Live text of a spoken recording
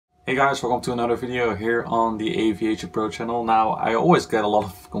Hey guys, welcome to another video here on the AviationPro channel. Now, I always get a lot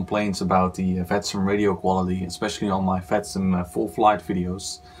of complaints about the VATSIM radio quality, especially on my VATSIM full flight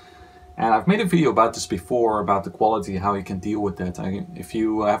videos. And I've made a video about this before, about the quality, how you can deal with that. If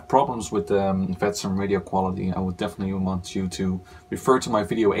you have problems with VATSIM radio quality, I would definitely want you to refer to my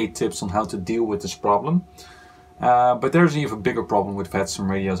video 8 tips on how to deal with this problem. But there's an even bigger problem with VATSIM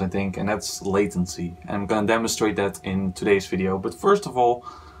radios, I think, and that's latency. And I'm going to demonstrate that in today's video. But first of all,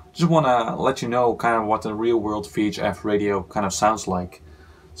 just want to let you know kind of what the real world VHF radio kind of sounds like.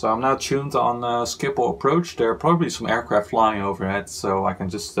 So I'm now tuned on Schiphol approach. There are probably some aircraft flying overhead, so I can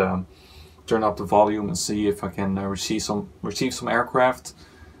just turn up the volume and see if I can receive some aircraft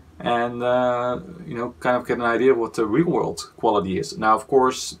and you know, kind of get an idea of what the real world quality is. Now, of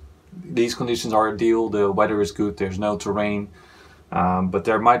course, these conditions are ideal. The weather is good. There's no terrain. But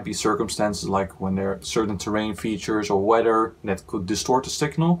there might be circumstances like when there are certain terrain features or weather that could distort the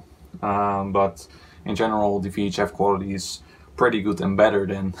signal. But in general, the VHF quality is pretty good and better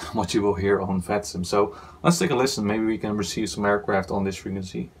than what you will hear on VATSIM. So let's take a listen. Maybe we can receive some aircraft on this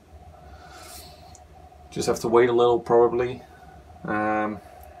frequency. Just have to wait a little probably.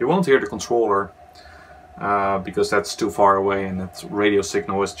 You won't hear the controller because that's too far away and that radio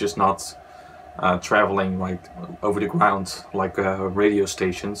signal is just not traveling like over the ground like radio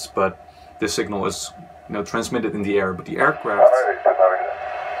stations, but this signal is, you know, transmitted in the air. But the aircraft,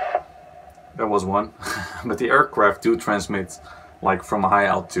 that was one, but the aircraft do transmit like from a high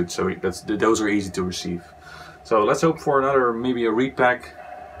altitude, so those are easy to receive. So let's hope for another, maybe a repack.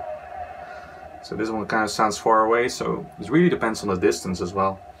 So this one kind of sounds far away, so it really depends on the distance as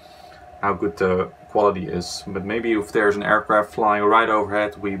well, how good the quality is. But maybe if there's an aircraft flying right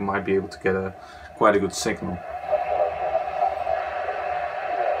overhead, we might be able to get quite a good signal.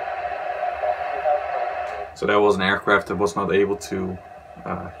 So there was an aircraft that was not able to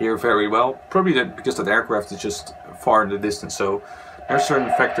hear very well, probably because that aircraft is just far in the distance. So there are certain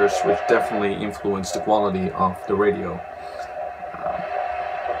factors which definitely influence the quality of the radio.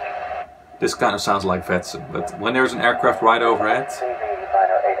 This kind of sounds like VATSIM, but when there's an aircraft right overhead,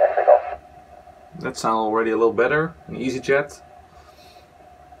 that sounds already a little better. An EasyJet.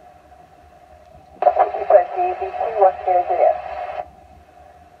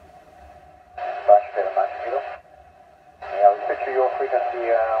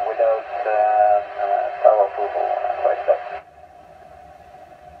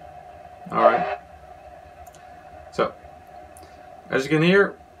 Alright. So, as you can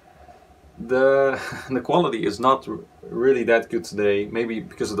hear, the quality is not really that good today. Maybe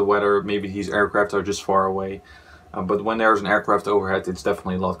because of the weather, maybe these aircraft are just far away. But when there's an aircraft overhead, it's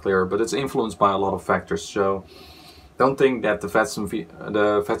definitely a lot clearer. But it's influenced by a lot of factors. So don't think that the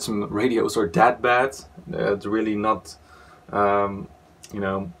VATSIM radios are that bad. It's really not. You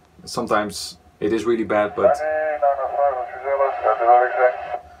know, sometimes it is really bad, but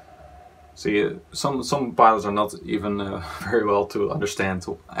see, some pilots are not even very well to understand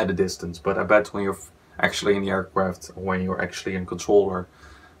at a distance. But I bet when you're actually in the aircraft, or when you're actually in controller,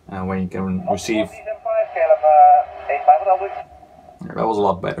 when you can receive. That was a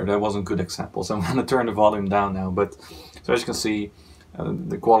lot better. That wasn't good examples. I'm going to turn the volume down now. But so as you can see,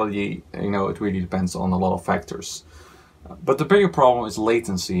 the quality, you know, it really depends on a lot of factors. But the bigger problem is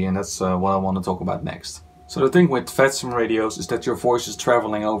latency, and that's what I want to talk about next. So the thing with VATSIM radios is that your voice is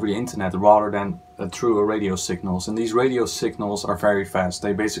traveling over the internet rather than through a radio signals. And these radio signals are very fast.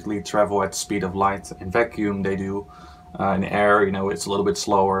 They basically travel at the speed of light. In vacuum they do. In air, you know, it's a little bit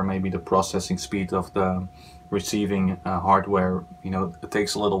slower. Maybe the processing speed of the receiving hardware, you know, it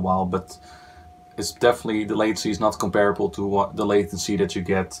takes a little while. But it's definitely, the latency is not comparable to the latency that you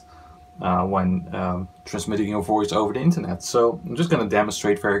get when transmitting your voice over the internet. So I'm just going to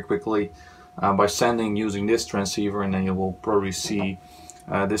demonstrate very quickly by using this transceiver, and then you will probably see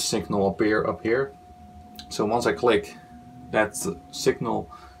this signal appear up here. So once I click, that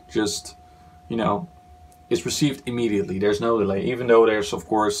signal just, you know, is received immediately. There's no delay, even though there's of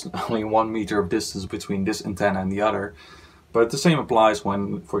course only 1 meter of distance between this antenna and the other. But the same applies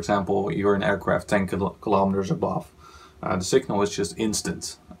when, for example, you're in aircraft 10 kilometers above. The signal is just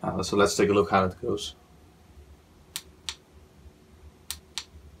instant. So let's take a look how it goes.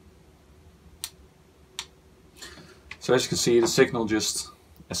 So as you can see, the signal just,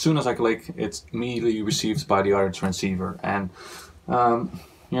 as soon as I click, it's immediately received by the other transceiver. And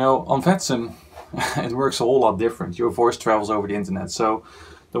you know, on VATSIM it works a whole lot different. Your voice travels over the internet. So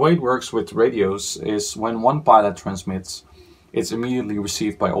the way it works with radios is when one pilot transmits, it's immediately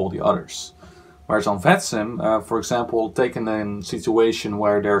received by all the others. Whereas on VATSIM, for example, taken in a situation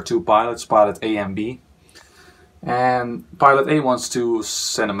where there are two pilots, pilot A and B, And pilot A wants to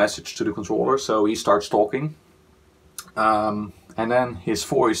send a message to the controller, so he starts talking. And then his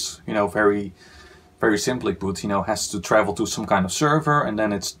voice, very simply put, has to travel to some kind of server, and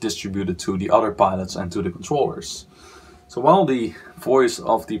then it's distributed to the other pilots and to the controllers. So while the voice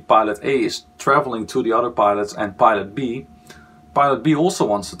of the pilot A is traveling to the other pilots and pilot B also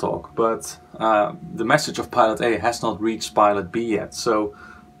wants to talk, but the message of pilot A has not reached pilot B yet. So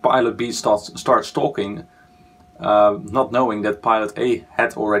pilot B starts talking, not knowing that pilot A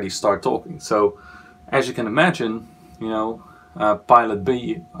had already started talking. So as you can imagine, pilot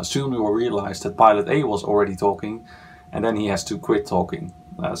B soon will realize that pilot A was already talking, and then he has to quit talking.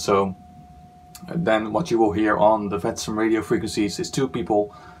 So then what you will hear on the VATSIM radio frequencies is two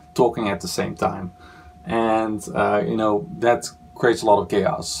people talking at the same time. And that creates a lot of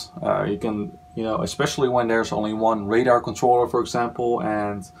chaos. You can, especially when there's only one radar controller, for example,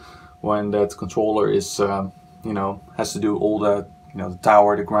 and when that controller is, has to do all the, the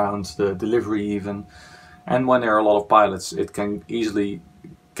tower, the ground, the delivery even. And when there are a lot of pilots, it can easily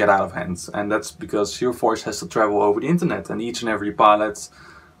get out of hand. And that's because your voice has to travel over the internet, and each and every pilot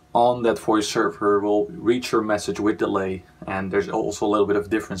on that voice server will reach your message with delay. And there's also a little bit of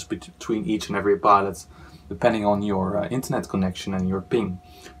difference between each and every pilot, depending on your internet connection and your ping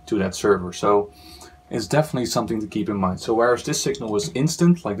to that server. So it's definitely something to keep in mind. So whereas this signal was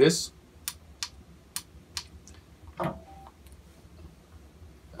instant, like this,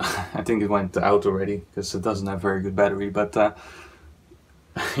 I think it went out already because it doesn't have very good battery, but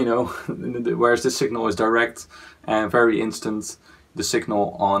whereas this signal is direct and very instant, the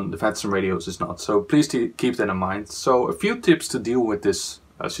signal on the VATSIM radios is not. So please keep that in mind. So a few tips to deal with this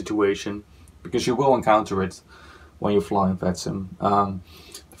situation, because you will encounter it when you fly in VATSIM.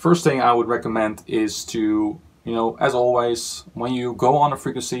 The first thing I would recommend is to, as always, when you go on a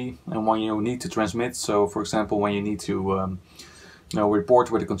frequency and when you need to transmit, so for example when you need to report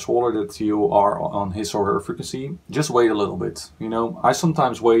with the controller that you are on his or her frequency, just wait a little bit. I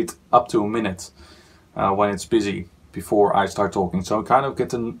sometimes wait up to a minute when it's busy before I start talking, so I kind of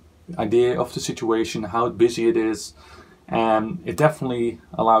get an idea of the situation, how busy it is, and it definitely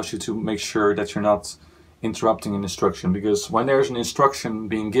allows you to make sure that you're not interrupting an instruction, because when there's an instruction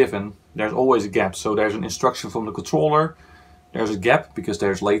being given, there's always a gap. So there's an instruction from the controller, there's a gap because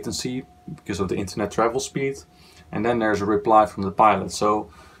there's latency because of the internet travel speed, and then there's a reply from the pilot. So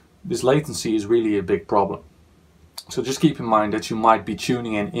this latency is really a big problem. So just keep in mind that you might be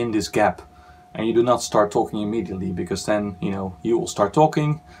tuning in this gap, and you do not start talking immediately, because then you will start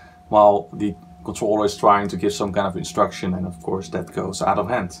talking while the controller is trying to give some kind of instruction, and of course that goes out of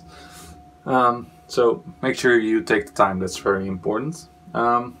hand. So make sure you take the time, that's very important.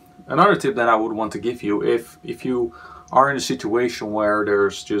 Another tip that I would want to give you, if you are in a situation where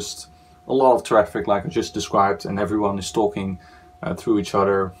there's just a lot of traffic like I just described, and everyone is talking through each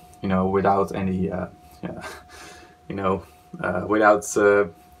other, without any, without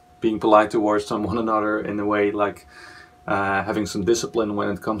being polite towards one another, in a way like having some discipline when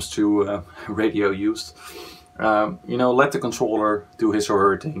it comes to radio use. Let the controller do his or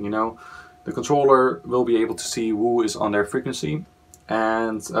her thing. The controller will be able to see who is on their frequency,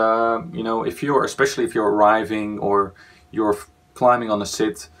 and especially if you're arriving or you're climbing on a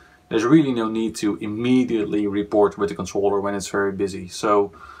sit, there's really no need to immediately report with the controller when it's very busy.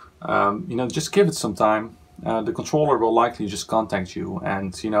 So just give it some time. The controller will likely just contact you,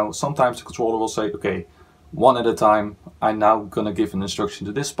 and sometimes the controller will say, okay, one at a time, I'm now gonna give an instruction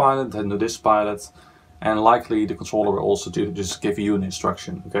to this pilot, then to this pilot, and likely the controller will also just give you an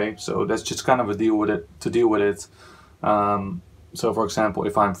instruction. Okay, so that's just kind of a deal with it. So for example,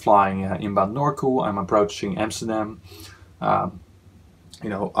 if I'm flying inbound Norku, I'm approaching Amsterdam, I'll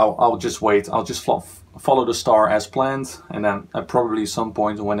just wait, I'll just follow the star as planned, and then at probably some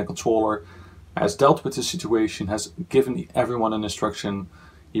point when the controller has dealt with the situation, has given everyone an instruction,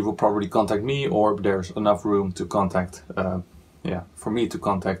 he will probably contact me, or there's enough room to contact, for me to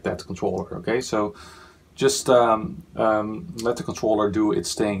contact that controller. Okay, so just let the controller do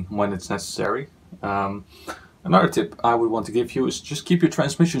its thing when it's necessary. Another tip I would want to give you is just keep your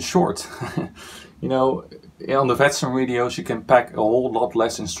transmission short. On the VATSIM radios you can pack a whole lot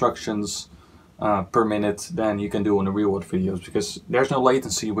less instructions per minute than you can do on the real world videos, because there's no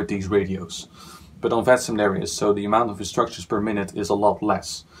latency with these radios. But on VATSIM there is, so the amount of instructions per minute is a lot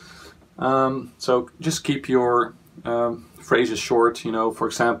less. So just keep your phrases short. For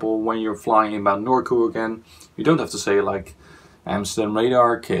example, when you're flying inbound Norku again, you don't have to say like Amsterdam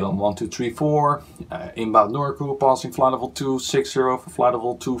radar, KLM 1234, inbound Norku, passing flight level 260 for flight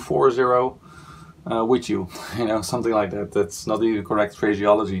level 240 with you, something like that. That's not even correct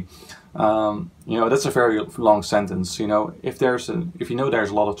phraseology. You know, that's a very long sentence. You know, if you know there's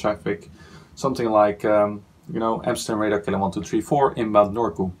a lot of traffic, something like you know, Amsterdam radar Kilo 1234 inbound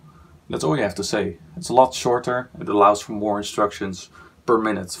Norku. That's all you have to say. It's a lot shorter. It allows for more instructions per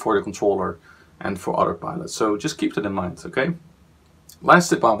minute for the controller and for other pilots. So just keep that in mind, okay? Last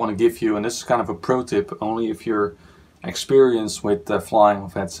tip I want to give you, and this is kind of a pro tip, only if you're experienced with flying on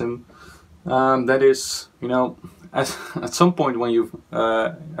VATSIM. That is, you know, at some point when you've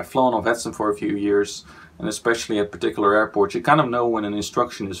flown on VATSIM for a few years, and especially at particular airports, you kind of know when an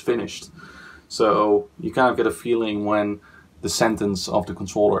instruction is finished. So you kind of get a feeling when the sentence of the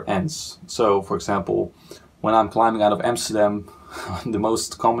controller ends. So for example, when I'm climbing out of Amsterdam, the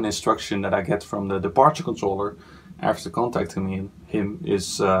most common instruction that I get from the departure controller after contacting him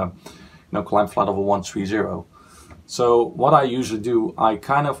is you know, climb flight level 130. So what I usually do, I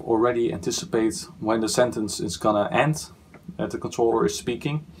kind of already anticipate when the sentence is gonna end, that the controller is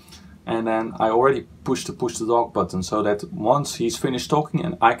speaking, and then I already push the talk button so that once he's finished talking,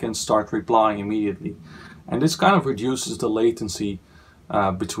 and I can start replying immediately. And this kind of reduces the latency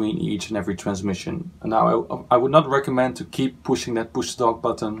between each and every transmission. And now I would not recommend to keep pushing that push the talk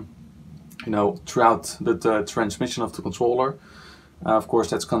button, you know, throughout the transmission of the controller. Of course,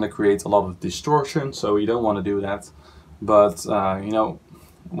 that's going to create a lot of distortion, so you don't want to do that. But you know,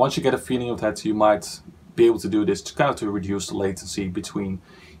 once you get a feeling of that, you might be able to do this to kind of reduce the latency between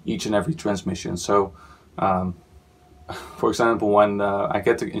each and every transmission. So for example, when I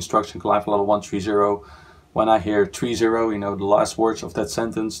get the instruction climb level 130, when I hear 30, you know, the last words of that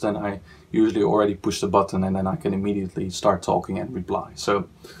sentence, then I usually already push the button and then I can immediately start talking and reply. So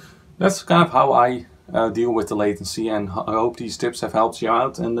that's kind of how I deal with the latency, and I hope these tips have helped you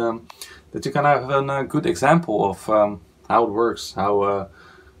out, and that you kind of have a good example of how it works, how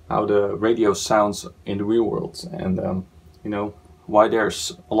the radio sounds in the real world, and you know, why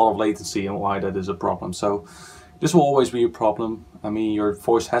there's a lot of latency and why that is a problem. So this will always be a problem. I mean, your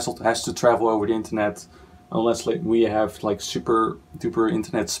voice has to travel over the internet, unless like we have like super duper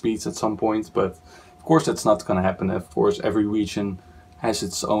internet speeds at some point, but of course that's not going to happen. Of course every region has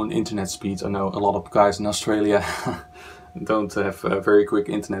its own internet speeds. I know a lot of guys in Australia don't have very quick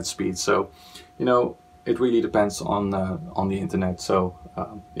internet speeds, so you know, it really depends on the internet. So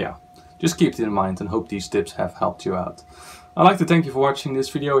yeah, just keep it in mind, and hope these tips have helped you out. I'd like to thank you for watching this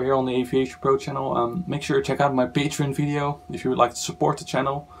video here on the AviationPro channel. Make sure to check out my Patreon video if you would like to support the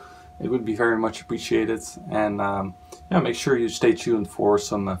channel. It would be very much appreciated, and yeah, make sure you stay tuned for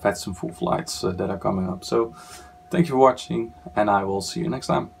some VATSIM full flights that are coming up. So thank you for watching, and I will see you next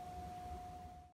time.